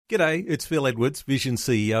G'day, it's Phil Edwards, Vision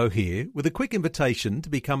CEO here, with a quick invitation to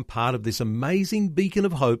become part of this amazing beacon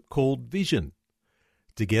of hope called Vision.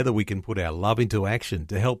 Together we can put our love into action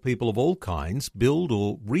to help people of all kinds build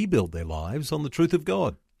or rebuild their lives on the truth of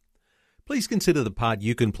God. Please consider the part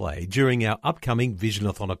you can play during our upcoming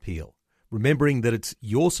Visionathon appeal, remembering that it's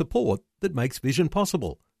your support that makes Vision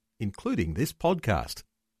possible, including this podcast.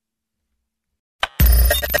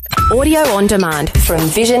 Audio on demand from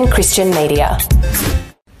Vision Christian Media.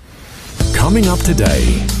 Coming up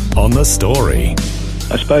today on The Story.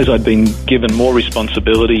 I suppose I'd been given more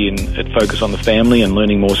responsibility at Focus on the Family and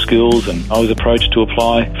learning more skills, and I was approached to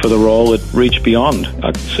apply for the role at Reach Beyond.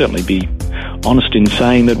 I'd certainly be honest in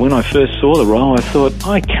saying that when I first saw the role, I thought,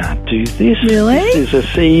 I can't do this. Really? This is a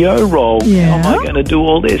CEO role. Yeah. How am I going to do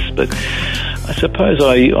all this? But I suppose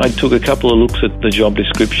I took a couple of looks at the job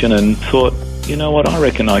description and thought, you know what, I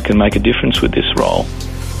reckon I can make a difference with this role.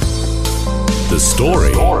 The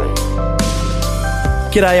Story.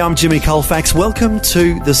 G'day, I'm Jimmy Colfax. Welcome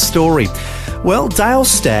to The Story. Well, Dale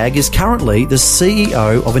Stagg is currently the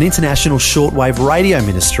CEO of an international shortwave radio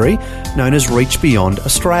ministry known as Reach Beyond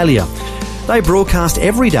Australia. They broadcast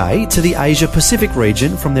every day to the Asia-Pacific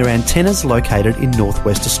region from their antennas located in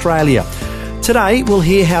northwest Australia. Today, we'll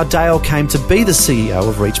hear how Dale came to be the CEO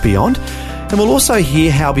of Reach Beyond, and we'll also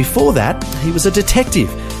hear how before that he was a detective,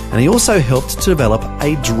 and he also helped to develop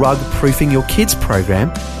a drug proofing your kids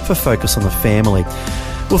program for Focus on the Family.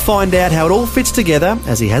 We'll find out how it all fits together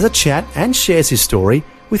as he has a chat and shares his story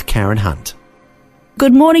with Karen Hunt.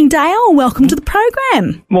 Good morning, Dale. Welcome to the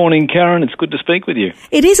program. Morning, Karen. It's good to speak with you.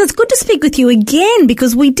 It is. It's good to speak with you again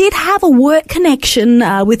because we did have a work connection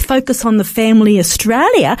with Focus on the Family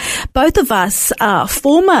Australia. Both of us are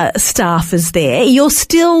former staffers there. You're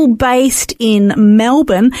still based in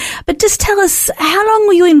Melbourne, but just tell us, how long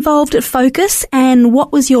were you involved at Focus and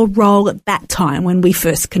what was your role at that time when we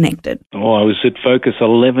first connected? Oh, I was at Focus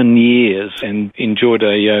 11 years and enjoyed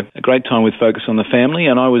a great time with Focus on the Family,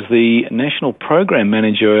 and I was the national program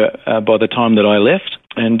manager by the time that I left.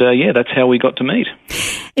 And that's how we got to meet.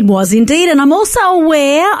 It was indeed. And I'm also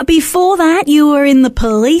aware before that you were in the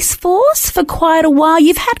police force for quite a while.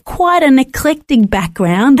 You've had quite an eclectic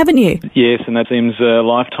background, haven't you? Yes, and that seems a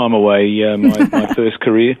lifetime away, my first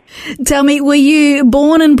career. Tell me, were you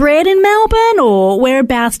born and bred in Melbourne, or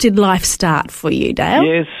whereabouts did life start for you, Dale?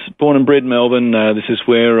 Yes, born and bred Melbourne. This is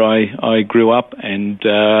where I grew up, and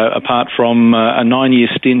apart from a 9-year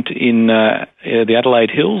stint in the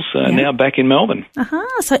Adelaide Hills, now back in Melbourne.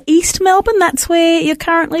 So East Melbourne, that's where you're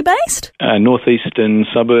currently based? Northeastern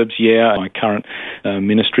suburbs, yeah. My current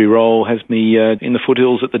ministry role has me in the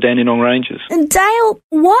foothills at the Dandenong Ranges. And Dale,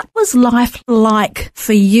 what was life like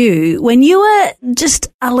for you when you were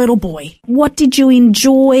just a little boy? What did you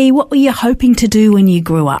enjoy? What were you hoping to do when you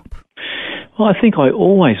grew up? Well, I think I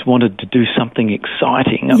always wanted to do something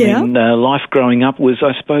exciting. I mean, life growing up was,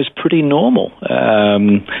 I suppose, pretty normal.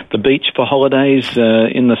 The beach for holidays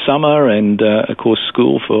in the summer and, of course,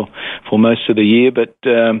 school for most of the year. But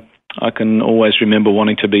I can always remember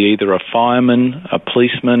wanting to be either a fireman, a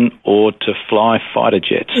policeman, or to fly fighter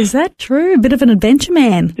jets. Is that true? A bit of an adventure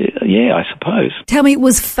man? Yeah, I suppose. Tell me,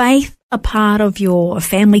 was faith a part of your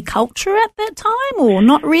family culture at that time, or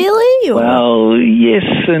not really? Or? Well, yes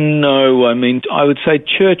and no. I mean, I would say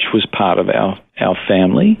church was part of our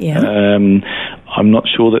family. Yeah. I'm not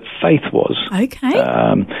sure that faith was. Okay.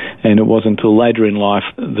 And it wasn't until later in life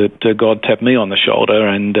that God tapped me on the shoulder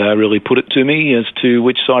and really put it to me as to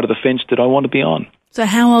which side of the fence did I want to be on. So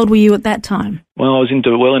how old were you at that time? Well, I was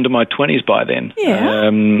well into my 20s by then. Yeah.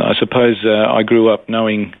 I suppose I grew up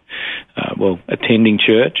knowing, attending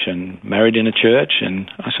church and married in a church, and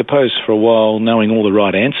I suppose for a while knowing all the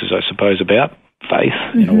right answers, I suppose, about faith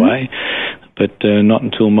in a way. But not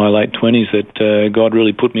until my late 20s that God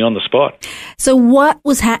really put me on the spot. So what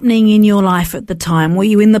was happening in your life at the time? Were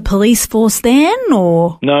you in the police force then,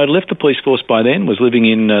 or? No, I'd left the police force by then, was living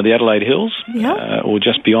in the Adelaide Hills, or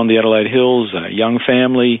just beyond the Adelaide Hills, a young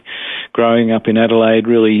family, growing up in Adelaide,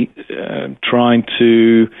 really trying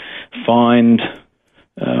to find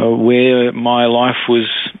where my life was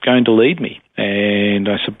going to lead me. And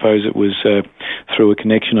I suppose it was through a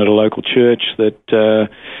connection at a local church that,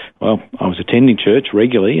 I was attending church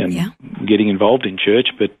regularly and getting involved in church,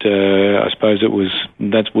 but I suppose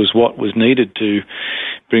that was what was needed to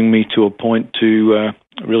bring me to a point to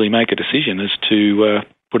really make a decision as to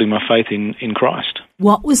putting my faith in Christ.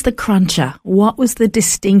 What was the cruncher? What was the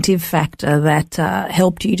distinctive factor that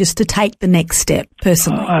helped you just to take the next step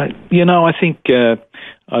personally? I think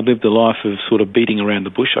I lived a life of sort of beating around the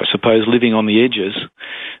bush, I suppose, living on the edges,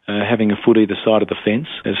 having a foot either side of the fence,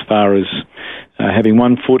 as far as having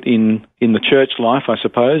one foot in the church life, I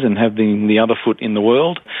suppose, and having the other foot in the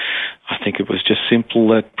world. I think it was just simple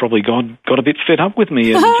that probably God got a bit fed up with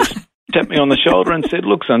me and just tapped me on the shoulder and said,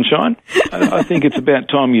 "Look, sunshine, I think it's about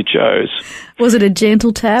time you chose." Was it a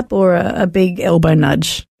gentle tap or a big elbow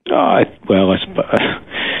nudge? I suppose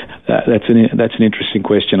that's an interesting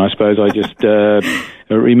question. I suppose I just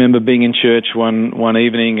remember being in church one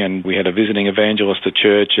evening, and we had a visiting evangelist at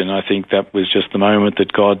church, and I think that was just the moment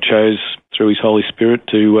that God chose through His Holy Spirit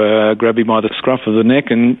to grab me by the scruff of the neck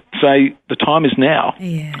and say, "The time is now."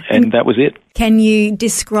 Yeah. And that was it. Can you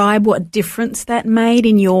describe what difference that made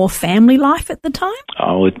in your family life at the time?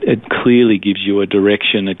 Oh, it clearly gives you a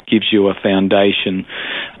direction. It gives you a foundation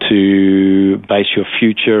to base your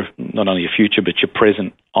future, not only your future, but your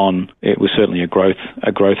present on. It was certainly a growth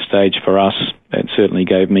stage for us. It certainly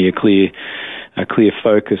gave me a clear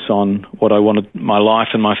focus on what I wanted my life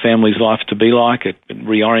and my family's life to be like. It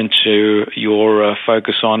reorients your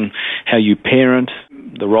focus on how you parent,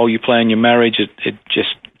 the role you play in your marriage. It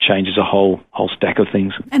just changes a whole stack of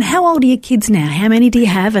things. And how old are your kids now? How many do you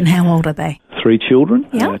have and how old are they? 3 children.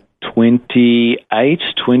 Yeah. 28,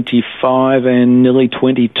 25 and nearly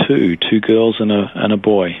 22. 2 girls and a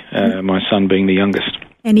boy, my son being the youngest.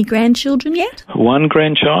 Any grandchildren yet? 1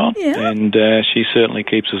 grandchild, yeah. And she certainly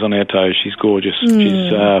keeps us on our toes. She's gorgeous.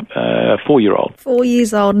 She's a 4-year-old. 4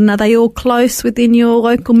 years old. And are they all close within your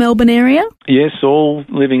local Melbourne area? Yes, all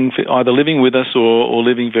either living with us or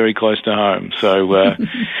living very close to home. So,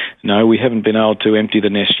 no, we haven't been able to empty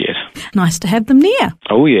the nest yet. Nice to have them near.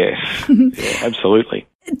 Oh, yes. Yeah, absolutely.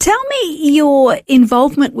 Tell me your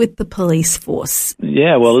involvement with the police force.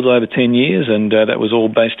 Yeah, well, a little over 10 years, and that was all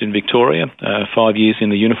based in Victoria. 5 years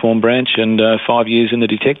in the uniform branch and 5 years in the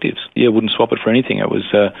detectives. Yeah, wouldn't swap it for anything. It was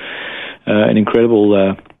an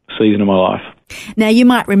incredible season of my life. Now, you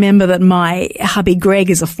might remember that my hubby Greg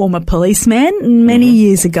is a former policeman many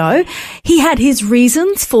years ago. He had his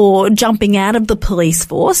reasons for jumping out of the police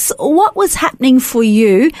force. What was happening for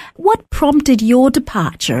you? What prompted your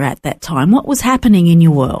departure at that time? What was happening in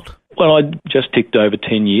your world? Well, I just ticked over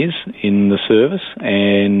 10 years in the service,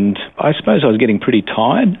 and I suppose I was getting pretty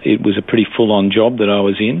tired. It was a pretty full-on job that I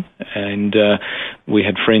was in, and we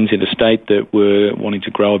had friends interstate that were wanting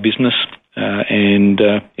to grow a business and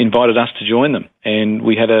invited us to join them. And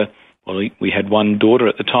we had one daughter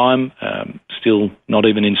at the time, still not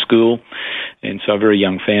even in school, and so a very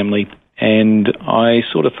young family. And I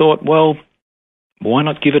sort of thought, well, why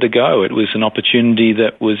not give it a go? It was an opportunity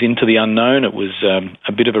that was into the unknown. It was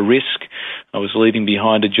a bit of a risk. I was leaving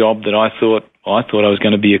behind a job that I thought I was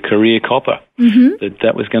going to be a career copper. Mm-hmm.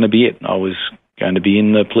 That was going to be it. I was going to be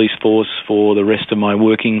in the police force for the rest of my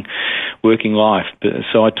working life.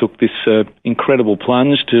 So I took this incredible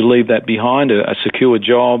plunge to leave that behind, a secure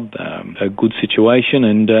job, a good situation,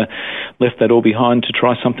 and left that all behind to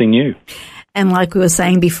try something new. And like we were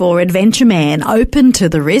saying before, adventure man, open to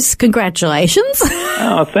the risk. Congratulations.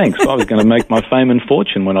 Oh, thanks. I was going to make my fame and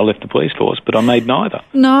fortune when I left the police force, but I made neither.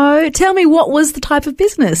 No. Tell me, what was the type of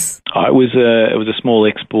business? It was a small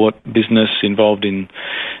export business involved in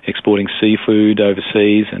exporting seafood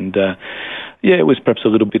overseas, and it was perhaps a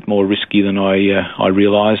little bit more risky than I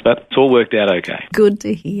realised, but it's all worked out okay. Good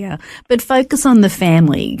to hear. But focus on the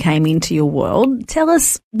family came into your world. Tell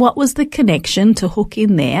us, what was the connection to hook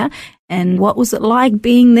in there, and what was it like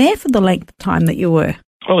being there for the length of time that you were?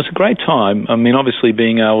 Well, it was a great time. I mean, obviously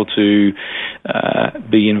being able to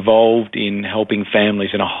be involved in helping families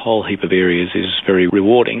in a whole heap of areas is very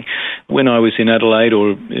rewarding. When I was in Adelaide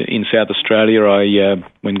or in South Australia,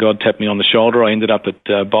 when God tapped me on the shoulder, I ended up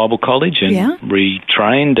at Bible College and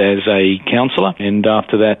retrained as a counsellor, and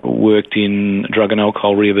after that worked in drug and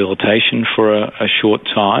alcohol rehabilitation for a short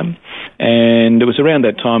time. And it was around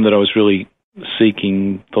that time that I was really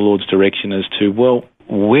seeking the Lord's direction as to, well,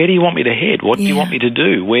 where do you want me to head? What do you want me to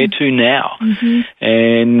do? Where to now? Mm-hmm.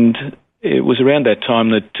 And it was around that time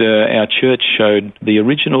that our church showed the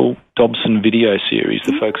original Dobson video series,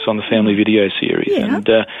 the Focus on the Family video series. Yeah. And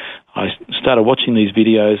I started watching these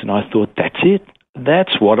videos and I thought, that's it.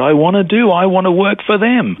 That's what I want to do. I want to work for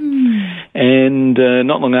them. And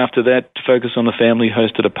not long after that, Focus on the Family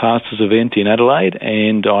hosted a pastors' event in Adelaide,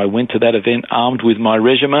 and I went to that event armed with my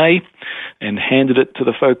resume and handed it to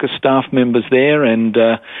the Focus staff members there, and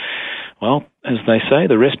well, as they say,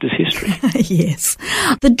 the rest is history. Yes.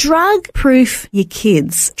 The Drug Proof Your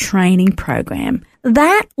Kids training program,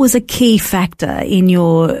 that was a key factor in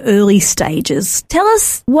your early stages. Tell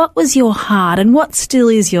us, what was your heart and what still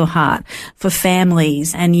is your heart for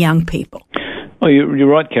families and young people? Well, you're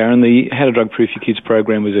right, Karen. The How to Drug Proof Your Kids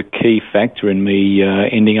program was a key factor in me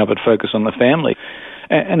ending up at Focus on the Family.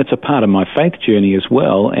 And it's a part of my faith journey as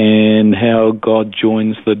well, and how God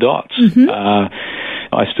joins the dots. Mm-hmm.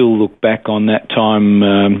 I still look back on that time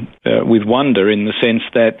with wonder, in the sense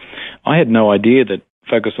that I had no idea that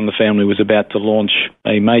Focus on the Family was about to launch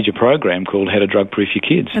a major program called How to Drug Proof Your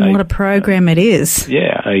Kids. And what a program it is.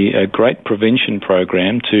 Yeah, a great prevention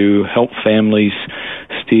program to help families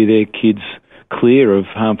steer their kids clear of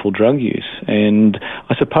harmful drug use. And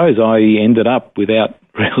I suppose I ended up, without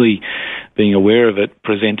really being aware of it,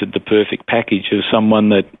 presented the perfect package of someone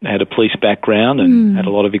that had a police background and had a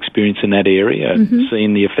lot of experience in that area,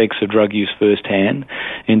 seen the effects of drug use firsthand,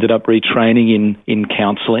 ended up retraining in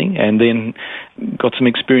counselling, and then got some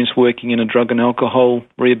experience working in a drug and alcohol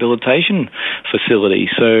rehabilitation facility.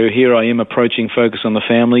 So here I am approaching Focus on the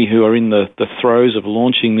Family, who are in the throes of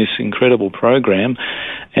launching this incredible program,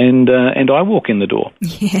 and I walk in the door.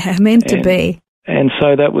 Yeah, meant to be. And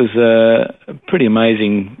so that was a pretty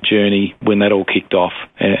amazing journey when that all kicked off.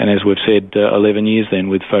 And as we've said, 11 years then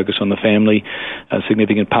with Focus on the Family, a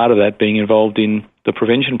significant part of that being involved in the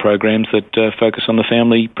prevention programs that Focus on the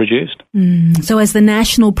Family produced. So as the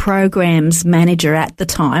National Programs Manager at the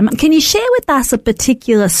time, can you share with us a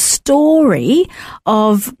particular story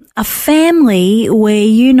of a family where,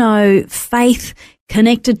 you know, faith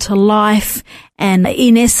connected to life and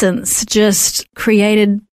in essence just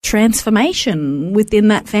created transformation within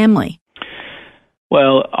that family?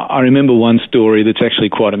 Well, I remember one story that's actually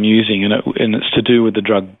quite amusing, and it's to do with the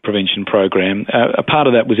drug prevention program. A part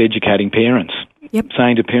of that was educating parents,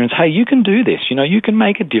 saying to parents, hey, you can do this, you know, you can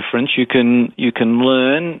make a difference, you can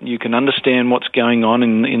learn, you can understand what's going on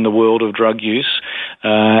in the world of drug use,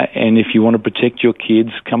 and if you want to protect your kids,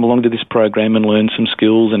 come along to this program and learn some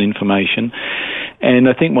skills and information. And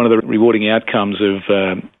I think one of the rewarding outcomes of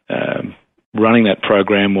running that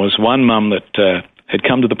program was one mum that had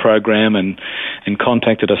come to the program and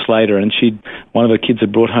contacted us later, and one of her kids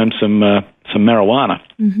had brought home some marijuana.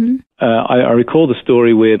 Mm-hmm. I recall the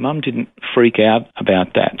story where mum didn't freak out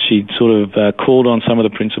about that. She sort of called on some of the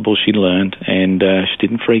principles she'd learned, and she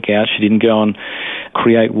didn't freak out. She didn't go and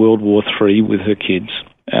create World War III with her kids.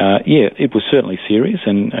 It was certainly serious,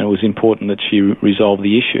 and it was important that she resolve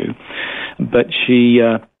the issue. But she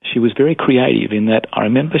was very creative in that I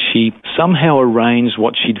remember she somehow arranged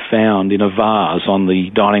what she'd found in a vase on the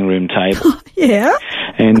dining room table. Yeah.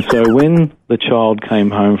 And so when the child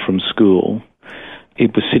came home from school,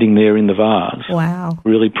 it was sitting there in the vase. Wow.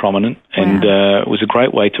 Really prominent. Wow. And it was a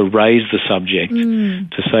great way to raise the subject,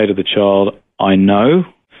 to say to the child, I know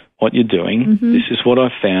what you're doing. Mm-hmm. This is what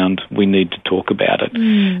I found. We need to talk about it.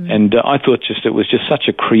 And I thought it was just such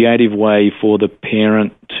a creative way for the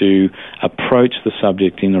parent to approach the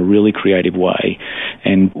subject in a really creative way.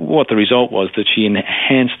 And what the result was that she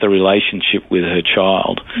enhanced the relationship with her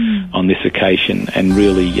child on this occasion, and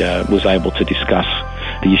really was able to discuss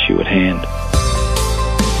the issue at hand.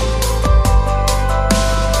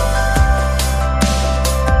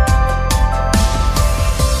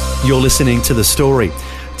 You're listening to The Story.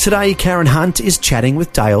 Today, Karen Hunt is chatting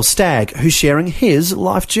with Dale Stagg, who's sharing his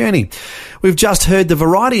life journey. We've just heard the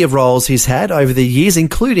variety of roles he's had over the years,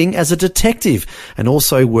 including as a detective and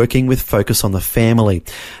also working with Focus on the Family.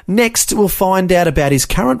 Next, we'll find out about his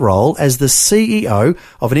current role as the CEO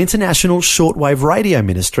of an international shortwave radio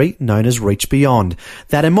ministry known as Reach Beyond.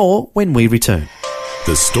 That and more when we return.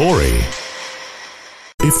 The Story.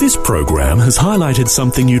 If this program has highlighted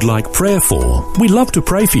something you'd like prayer for, we'd love to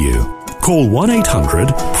pray for you. Call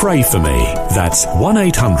 1-800-PRAY-FOR-ME. That's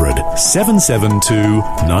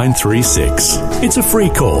 1-800-772-936. It's a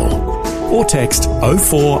free call. Or text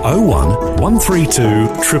 0401 132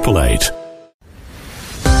 888.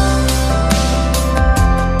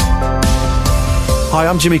 Hi,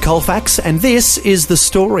 I'm Jimmy Colfax, and this is The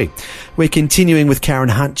Story. We're continuing with Karen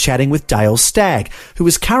Hunt chatting with Dale Stagg, who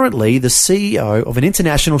is currently the CEO of an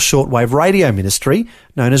international shortwave radio ministry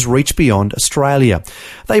known as Reach Beyond Australia.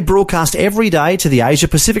 They broadcast every day to the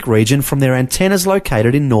Asia-Pacific region from their antennas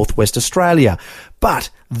located in northwest Australia. But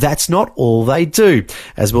that's not all they do,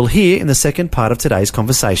 as we'll hear in the second part of today's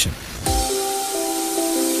conversation.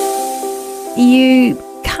 You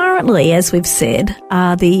currently, as we've said,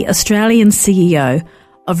 are the Australian CEO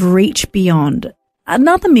of Reach Beyond.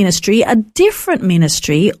 another ministry, a different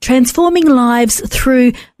ministry, transforming lives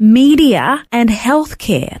through media and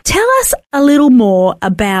healthcare. Tell us a little more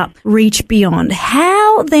about Reach Beyond.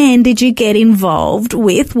 How then did you get involved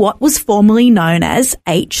with what was formerly known as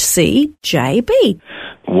HCJB?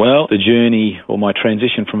 Well, the journey or my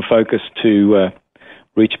transition from Focus to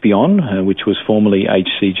Reach Beyond, which was formerly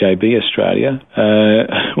HCJB Australia,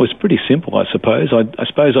 was pretty simple, I suppose. I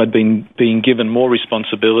suppose I'd been being given more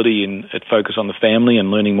responsibility at Focus on the Family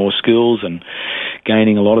and learning more skills and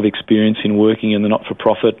gaining a lot of experience in working in the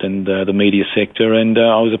not-for-profit and the media sector, and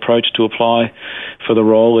I was approached to apply for the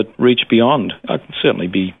role at Reach Beyond. I can certainly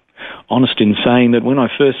be honest in saying that when I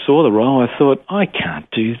first saw the role, I thought, I can't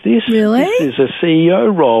do this. Really? This is a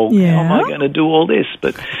CEO role. Yeah. How am I going to do all this?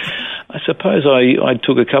 But I suppose I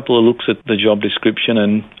took a couple of looks at the job description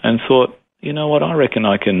and thought, you know what, I reckon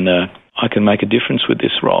I can make a difference with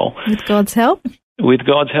this role. With God's help? With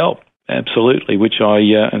God's help, absolutely, which I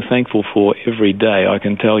am thankful for every day, I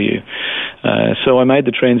can tell you. So I made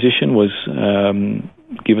the transition, was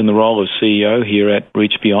given the role of CEO here at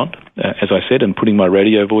Reach Beyond, as I said, and putting my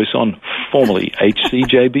radio voice on, formerly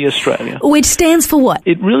HCJB Australia. Which stands for what?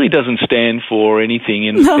 It really doesn't stand for anything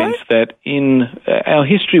in the sense that our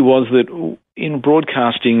history was that in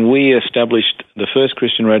broadcasting, we established the first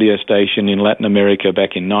Christian radio station in Latin America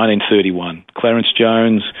back in 1931. Clarence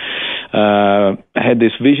Jones had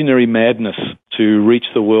this visionary madness to reach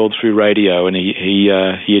the world through radio, and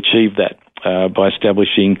he achieved that by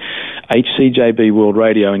establishing HCJB World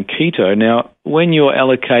Radio in Quito. Now, when you're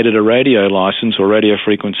allocated a radio license or radio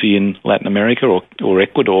frequency in Latin America or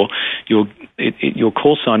Ecuador, your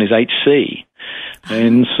call sign is HC.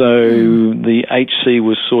 And so the HC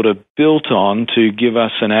was sort of built on to give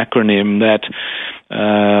us an acronym that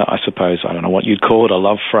I suppose, I don't know what you'd call it, a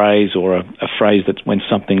love phrase or a phrase that went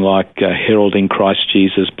something like heralding Christ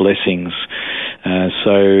Jesus' blessings.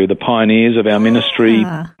 So the pioneers of our ministry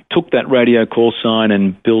took that radio call sign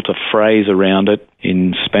and built a phrase around it.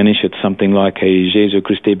 In Spanish, it's something like Jesu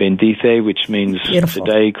Christe bendice, which means Beautiful.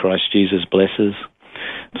 Today Christ Jesus blesses.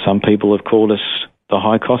 Some people have called us the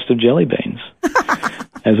high cost of jelly beans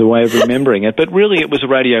as a way of remembering it. But really, it was a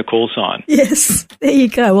radio call sign. Yes, there you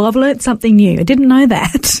go. Well, I've learnt something new. I didn't know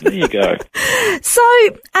that. There you go. So,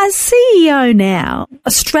 as CEO now,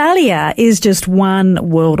 Australia is just one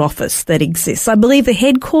world office that exists. I believe the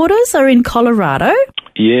headquarters are in Colorado.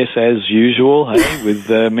 Yes, as usual, with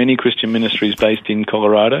many Christian ministries based in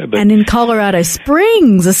Colorado. And in Colorado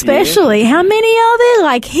Springs especially. Yeah. How many are there?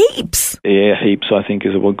 Like heaps. Yeah, heaps, I think,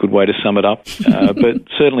 is a good way to sum it up. But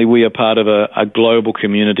certainly we are part of a global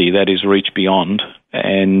community that is Reach Beyond.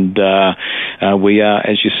 And we are,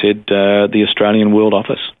 as you said, the Australian World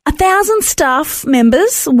Office. 1,000 staff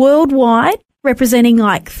members worldwide, representing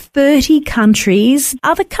like 30 countries.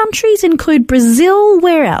 Other countries include Brazil.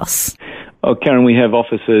 Where else? Oh, Karen, we have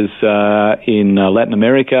offices in Latin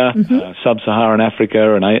America, Sub-Saharan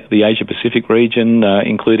Africa, and the Asia-Pacific region,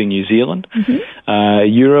 including New Zealand,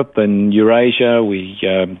 Europe and Eurasia,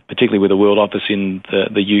 particularly with a world office in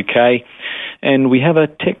the UK. And we have a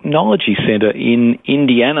technology centre in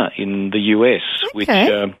Indiana in the US, which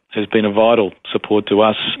has been a vital support to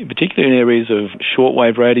us, particularly in areas of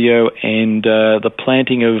shortwave radio and the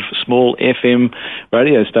planting of small FM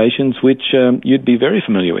radio stations, which you'd be very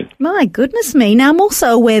familiar with. My goodness me. Now, I'm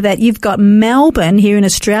also aware that you've got Melbourne here in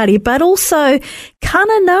Australia, but also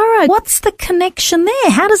Kununurra. What's the connection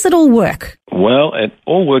there? How does it all work? Well, it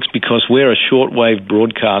all works because we're a shortwave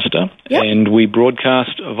broadcaster, and we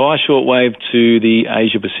broadcast via shortwave to the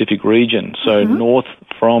Asia-Pacific region, so north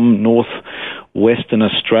from northwestern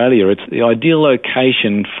Australia. It's the ideal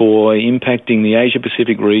location for impacting the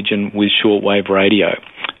Asia-Pacific region with shortwave radio.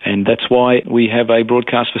 And that's why we have a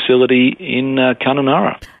broadcast facility in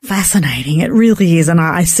Kununurra. Fascinating. It really is. And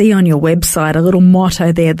I see on your website a little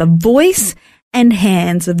motto there, the voice and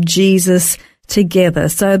hands of Jesus together.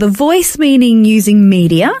 So the voice meaning using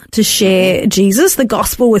media to share Jesus, the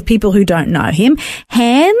gospel, with people who don't know him.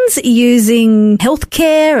 Hands using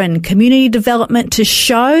healthcare and community development to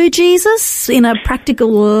show Jesus in a practical,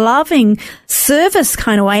 loving service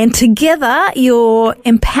kind of way. And together you're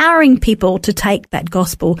empowering people to take that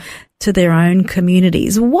gospel to their own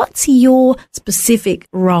communities. What's your specific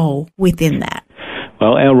role within that?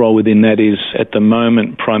 Well, our role within that is, at the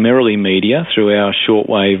moment, primarily media through our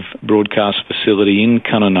shortwave broadcast facility in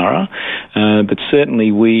Kununurra, but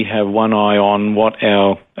certainly we have one eye on what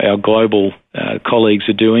our global colleagues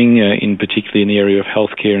are doing, in particularly in the area of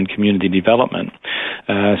healthcare and community development.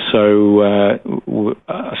 So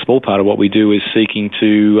a small part of what we do is seeking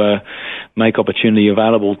to make opportunity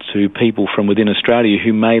available to people from within Australia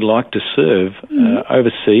who may like to serve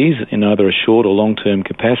overseas in either a short or long-term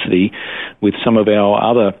capacity with some of our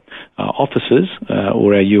other offices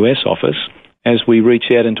or our US office, as we reach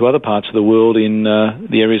out into other parts of the world in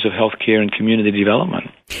the areas of healthcare and community development.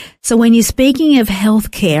 So when you're speaking of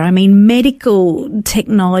healthcare, I mean medical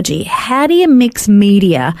technology, how do you mix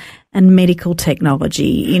media and medical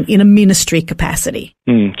technology in a ministry capacity?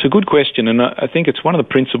 It's a good question, and I think it's one of the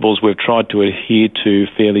principles we've tried to adhere to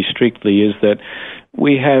fairly strictly is that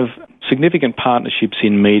we have significant partnerships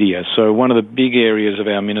in media. So one of the big areas of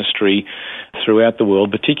our ministry throughout the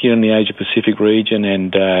world, particularly in the Asia-Pacific region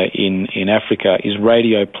and in Africa, is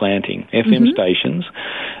radio planting, FM stations.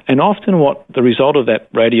 And often what the result of that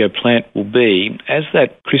radio plant will be, as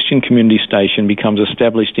that Christian community station becomes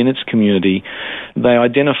established in its community, they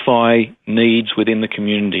identify needs within the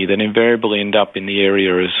community that invariably end up in the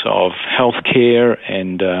areas of healthcare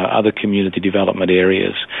and other community development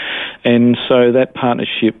areas. And so that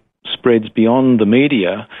partnership spreads beyond the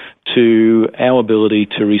media to our ability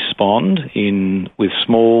to respond with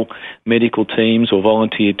small medical teams or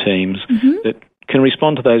volunteer teams that can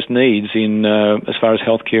respond to those needs as far as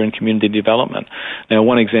healthcare and community development. Now,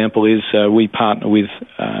 one example is we partner with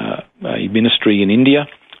a ministry in India.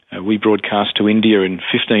 We broadcast to India in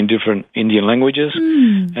 15 different Indian languages,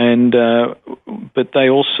 but they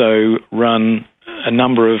also run a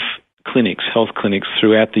number of health clinics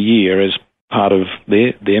throughout the year as part of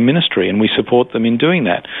their ministry, and we support them in doing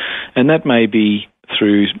that. And that may be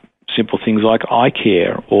through simple things like eye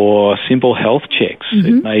care or simple health checks.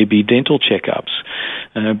 It may be dental checkups,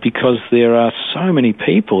 because there are so many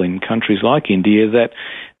people in countries like India that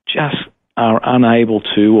just are unable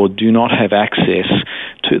to or do not have access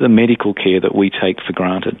to the medical care that we take for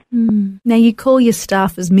granted. Now, you call your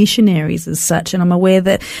staff as missionaries as such, and I'm aware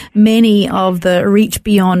that many of the Reach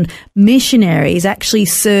Beyond missionaries actually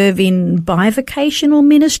serve in bivocational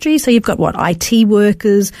ministry. So you've got, IT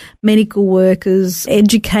workers, medical workers,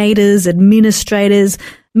 educators, administrators,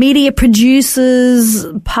 media producers,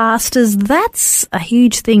 pastors. That's a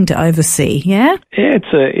huge thing to oversee, yeah? Yeah,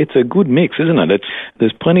 it's a good mix, isn't it?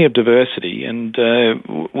 There's plenty of diversity, and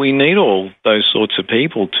we need all those sorts of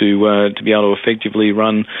people to be able to effectively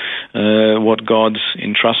run what God's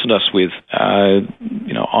entrusted us with.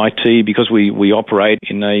 IT, because we operate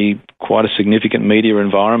in quite a significant media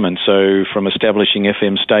environment. So from establishing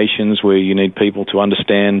FM stations where you need people to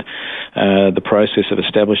understand the process of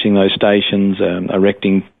establishing those stations,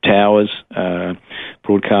 erecting towers,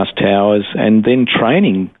 broadcast towers, and then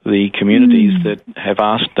training the communities that have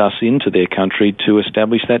asked us into their country to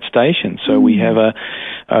establish that station. So we have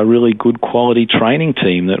a really good quality training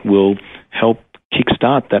team that will help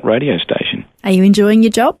kickstart that radio station. Are you enjoying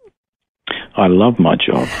your job? I love my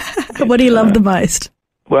job. What do you love the most?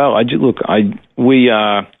 Well, I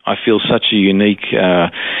feel such a unique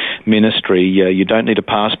ministry. You don't need a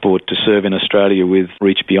passport to serve in Australia with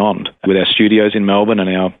Reach Beyond. With our studios in Melbourne and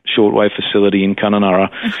our shortwave facility in Kununurra,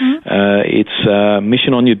 it's a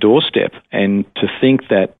mission on your doorstep. And to think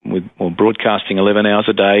that we're broadcasting 11 hours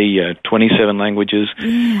a day, 27 languages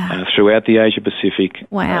throughout the Asia Pacific,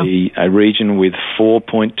 a region with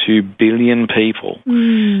 4.2 billion people,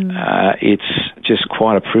 it's just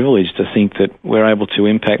quite a privilege to think that we're able to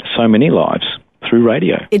impact so many lives through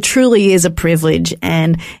radio. It truly is a privilege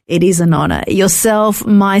and it is an honour. Yourself,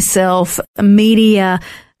 myself, media,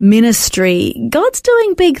 ministry, God's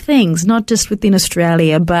doing big things, not just within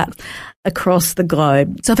Australia, but across the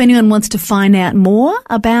globe. So if anyone wants to find out more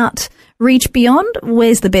about Reach Beyond,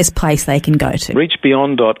 where's the best place they can go to?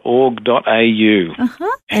 reachbeyond.org.au.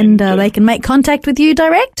 And they can make contact with you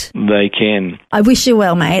direct? They can. I wish you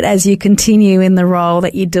well, mate, as you continue in the role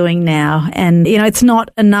that you're doing now. And, it's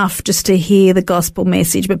not enough just to hear the gospel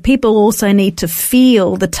message, but people also need to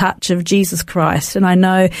feel the touch of Jesus Christ. And I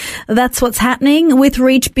know that's what's happening with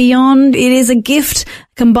Reach Beyond. It is a gift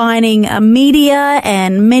combining media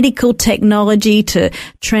and medical technology to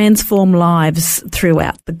transform lives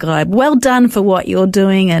throughout the globe. Well done for what you're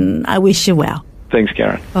doing, and I wish you well. Thanks,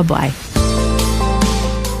 Karen. Bye-bye.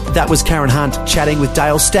 That was Karen Hunt chatting with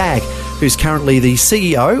Dale Stagg, who's currently the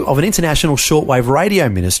CEO of an international shortwave radio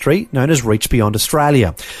ministry known as Reach Beyond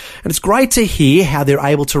Australia. And it's great to hear how they're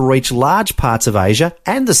able to reach large parts of Asia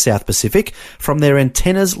and the South Pacific from their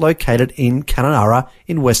antennas located in Kununurra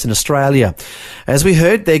in Western Australia. As we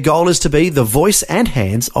heard, their goal is to be the voice and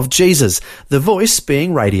hands of Jesus, the voice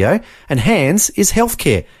being radio and hands is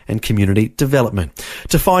healthcare and community development.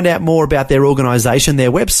 To find out more about their organisation,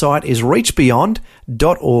 their website is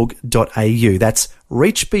reachbeyond.org.au. That's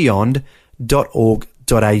reachbeyond.org.au.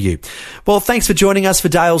 Well, thanks for joining us for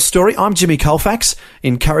Dale's story. I'm Jimmy Colfax,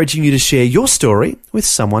 encouraging you to share your story with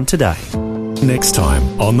someone today. Next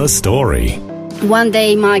time on The Story. One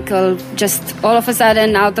day, Michael just all of a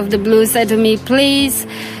sudden, out of the blue, said to me, please,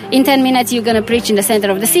 in 10 minutes, you're going to preach in the center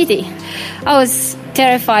of the city. I was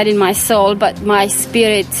terrified in my soul, but my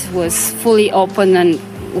spirit was fully open and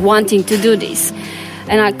wanting to do this.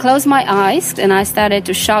 And I closed my eyes and I started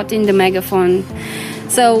to shout in the megaphone.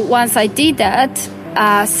 So once I did that,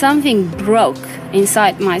 something broke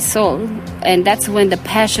inside my soul. And that's when the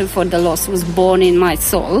passion for the lost was born in my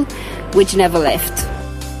soul, which never left.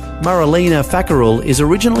 Maralina Fakarul is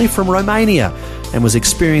originally from Romania and was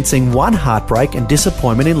experiencing one heartbreak and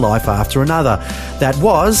disappointment in life after another. That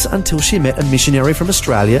was until she met a missionary from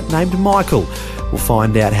Australia named Michael. We'll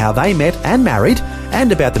find out how they met and married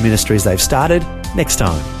and about the ministries they've started next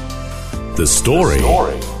time. The Story.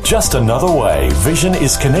 Just another way Vision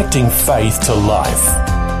is connecting faith to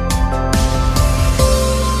life.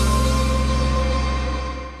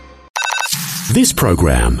 This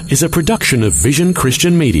program is a production of Vision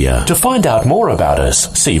Christian Media. To find out more about us,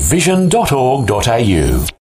 see vision.org.au.